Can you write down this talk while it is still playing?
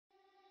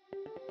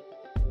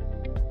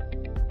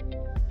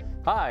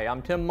Hi,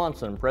 I'm Tim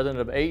Munson,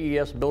 president of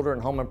AES Builder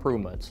Home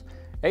Improvements.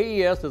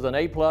 AES is an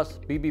A+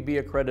 BBB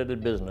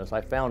accredited business I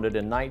founded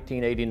in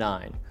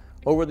 1989.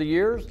 Over the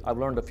years, I've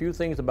learned a few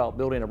things about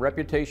building a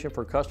reputation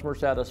for customer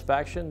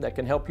satisfaction that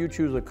can help you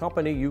choose a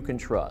company you can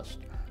trust.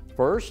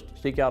 First,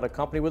 seek out a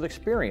company with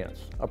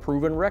experience, a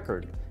proven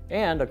record,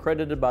 and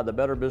accredited by the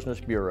Better Business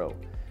Bureau.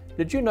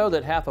 Did you know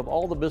that half of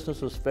all the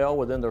businesses fail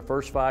within their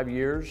first 5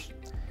 years?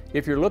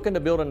 If you're looking to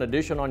build an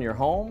addition on your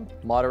home,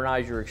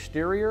 modernize your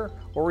exterior,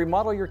 or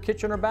remodel your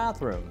kitchen or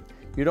bathroom,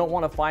 you don't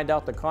want to find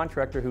out the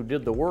contractor who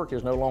did the work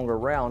is no longer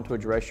around to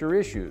address your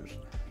issues.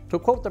 To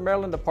quote the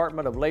Maryland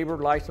Department of Labor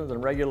License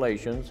and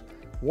Regulations,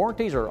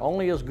 warranties are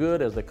only as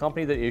good as the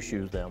company that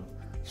issues them.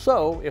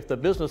 So, if the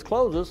business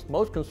closes,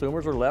 most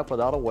consumers are left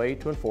without a way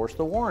to enforce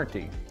the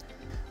warranty.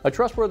 A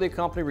trustworthy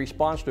company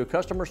responds to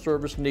customer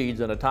service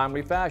needs in a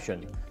timely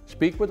fashion.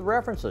 Speak with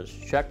references,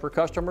 check for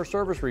customer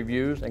service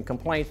reviews and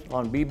complaints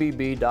on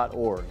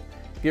bbb.org.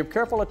 Give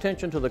careful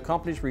attention to the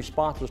company's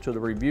responses to the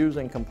reviews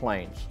and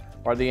complaints.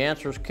 Are the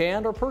answers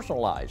canned or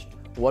personalized?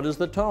 What is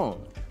the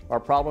tone? Are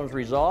problems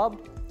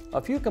resolved?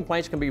 A few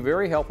complaints can be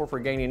very helpful for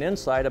gaining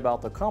insight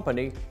about the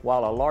company,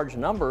 while a large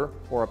number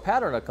or a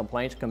pattern of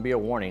complaints can be a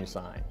warning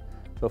sign.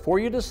 Before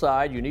you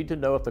decide, you need to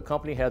know if the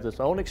company has its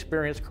own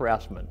experienced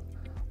craftsmen.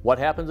 What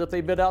happens if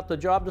they bid out the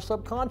job to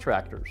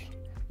subcontractors?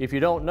 If you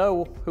don't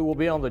know who will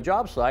be on the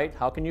job site,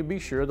 how can you be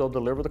sure they'll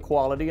deliver the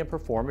quality and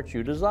performance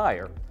you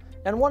desire?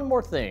 And one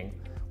more thing,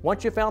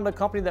 once you've found a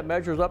company that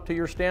measures up to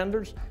your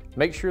standards,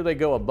 make sure they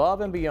go above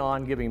and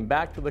beyond, giving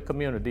back to the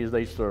communities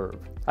they serve.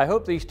 I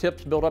hope these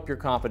tips build up your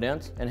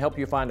confidence and help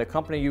you find a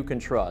company you can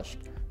trust.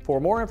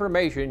 For more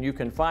information, you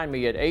can find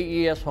me at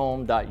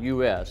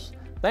aeshome.us.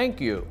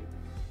 Thank you.